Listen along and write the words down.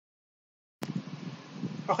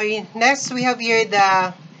Okay, next we have here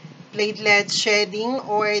the platelet shedding,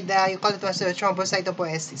 or you call it also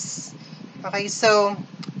thrombocytopoiesis. Okay, so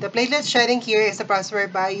the platelet shedding here is the process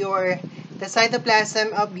whereby the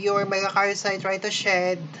cytoplasm of your megakaryocyte try to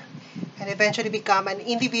shed and eventually become an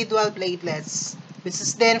individual platelets, which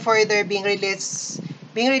is then further being released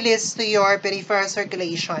to your peripheral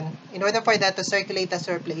circulation in order for that to circulate as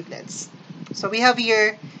your platelets. So we have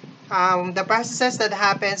here the processes that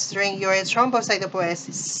happens during your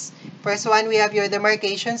thrombocytopoiesis. First one, we have your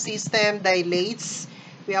demarcation system dilates.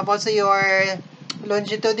 We have also your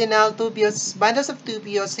longitudinal tubules, bundles of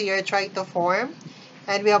tubules here try to form.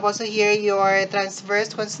 And we have also here your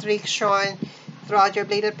transverse constriction throughout your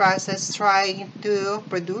platelet process trying to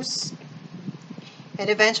produce. And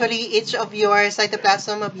eventually, each of your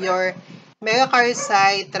cytoplasm of your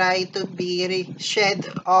megakaryocyte try to be shed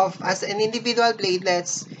off as an individual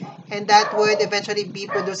platelets, and that would eventually be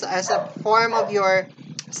produced as a form of your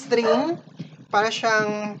string, para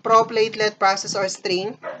siyang pro-platelet process or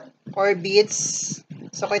string or beads.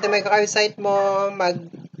 So, kung ito megakaryocyte mo,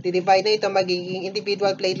 divide na ito, magiging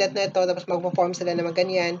individual platelet na ito, tapos magpo-form sila na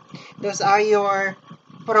ganyan. Those are your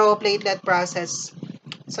pro-platelet process.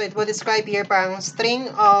 So it will describe here parang string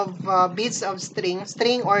of beads of string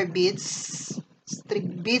or beads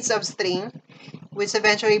of string, which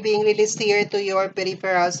eventually being released here to your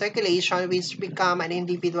peripheral circulation, which become an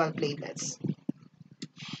individual platelets.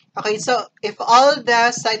 Okay, so if all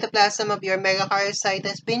the cytoplasm of your megakaryocyte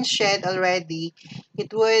has been shed already,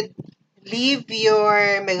 it would leave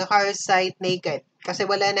your megakaryocyte naked kasi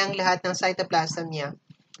wala nang lahat ng cytoplasm niya.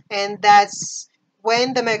 And that's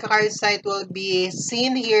when the megakaryocyte will be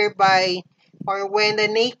seen here by, or when the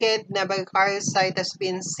naked na megakaryocyte has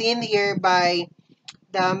been seen here by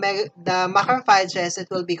the macrophages, it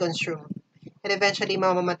will be consumed. And eventually,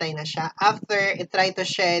 mamamatay na siya after it try to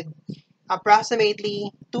shed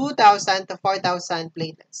approximately 2,000 to 4,000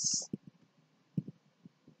 platelets.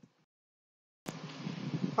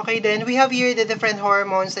 Okay, then we have here the different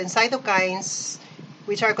hormones and cytokines,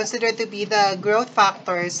 which are considered to be the growth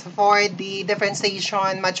factors for the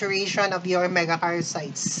differentiation, maturation of your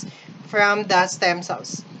megakaryocytes from the stem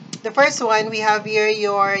cells. The first one, we have here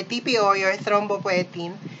your TPO, your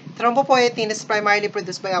thrombopoietin. Thrombopoietin is primarily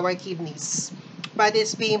produced by our kidneys, but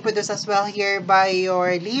it's being produced as well here by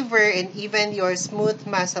your liver and even your smooth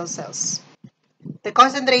muscle cells. The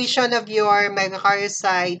concentration of your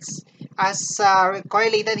megakaryocytes as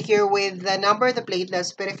correlated here with the number of the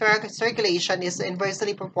platelets, peripheral circulation is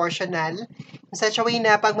inversely proportional. In such a way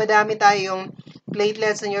na pag madami tayong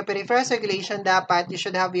platelets in your peripheral circulation, dapat you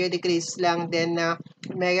should have your decrease lang din na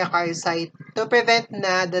megakaryocyte to prevent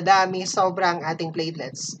na dadami sobrang ating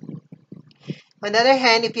platelets. On the other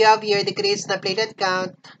hand, if you have your decrease na platelet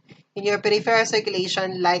count in your peripheral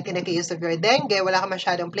circulation, like in the case of your dengue, wala ka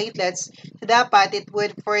masyadong platelets, so dapat it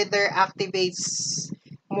would further activates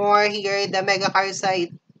more here the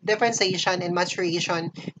megakaryocyte differentiation and maturation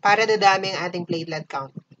para dadami ang ating platelet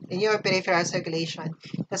count in your peripheral circulation.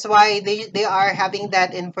 That's why they are having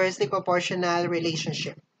that inversely proportional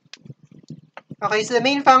relationship. Okay, so the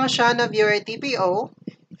main function of your TPO,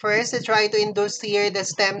 first, to try to induce here the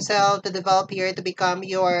stem cell to develop here to become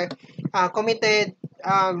your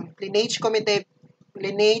lineage committed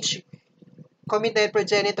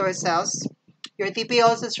progenitor cells. Your TP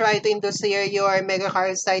also try to induce here your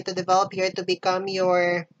megakaryocyte to develop here to become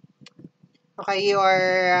your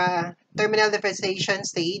terminal differentiation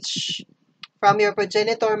stage. From your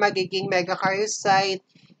progenitor, magiging megakaryocyte,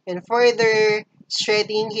 and further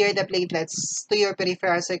shedding here the platelets to your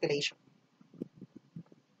peripheral circulation.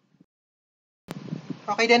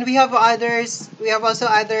 Okay, then we have others. We have also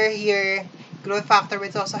other here growth factor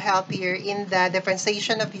which also help here in the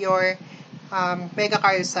differentiation of your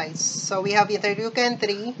megakaryocytes. So we have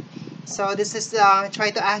interleukin-3. So this is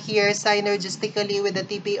try to act here synergistically with the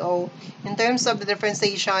TPO in terms of the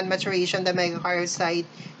differentiation, maturation, the megakaryocyte.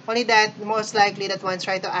 Only that most likely that one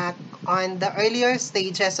try to act on the earlier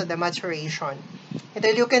stages of the maturation.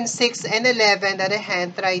 Interleukin-6 and 11, on the other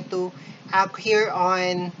hand, try to act here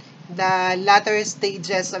on the latter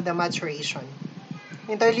stages of the maturation.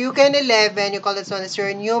 Interleukin-11, you call this one as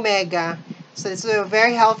your new mega. So this is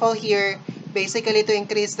very helpful here, basically to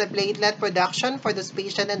increase the platelet production for those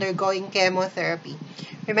patients undergoing chemotherapy.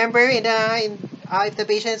 Remember, if the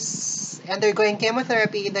patient's undergoing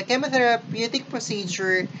chemotherapy, the chemotherapeutic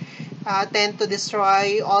procedure tend to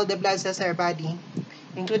destroy all the blood cells in our body,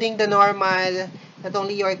 including the normal, not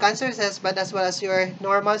only your cancer cells, but as well as your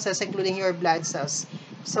normal cells, including your blood cells.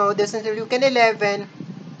 So this interleukin-11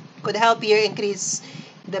 could help here increase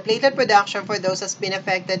the platelet production for those that's been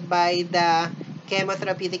affected by the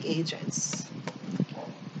chemotherapeutic agents.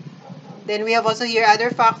 Then we have also here other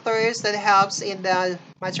factors that helps in the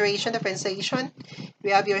maturation differentiation.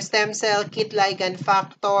 We have your stem cell kit ligand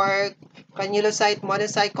factor, granulocyte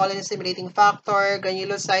monocyte colony stimulating factor,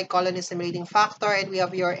 granulocyte colony stimulating factor, and we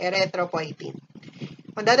have your erythropoietin.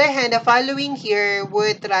 On the other hand, the following here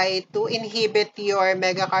would try to inhibit your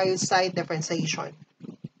megakaryocyte differentiation.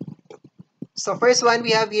 So first one,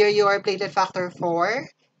 we have here your platelet factor 4,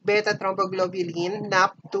 beta thromboglobulin,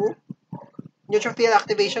 NAP2, neutrophil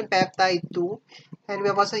activation peptide 2, and we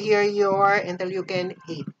have also here your interleukin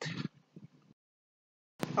 8.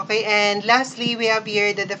 Okay, and lastly, we have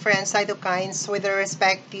here the different cytokines with their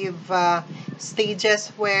respective stages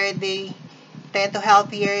where they tend to help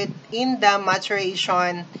here in the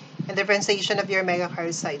maturation and differentiation of your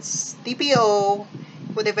megakaryocytes. TPO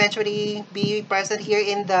would eventually be present here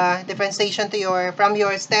in the differentiation to from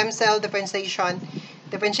your stem cell differentiation,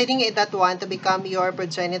 differentiating it that one to become your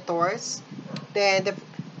progenitors. Then the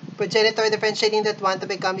progenitor differentiating that one to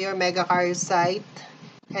become your megakaryocyte.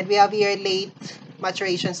 And we have here late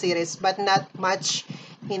maturation series, but not much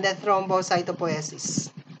in the thrombocytopoiesis.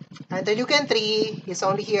 Interleukin 3 is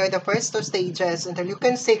only here the first two stages,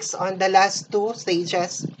 interleukin 6 on the last two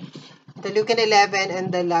stages, interleukin 11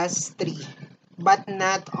 and the last three, but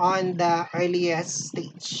not on the earliest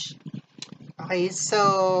stage. Okay,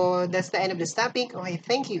 so that's the end of this topic. Okay,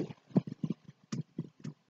 thank you.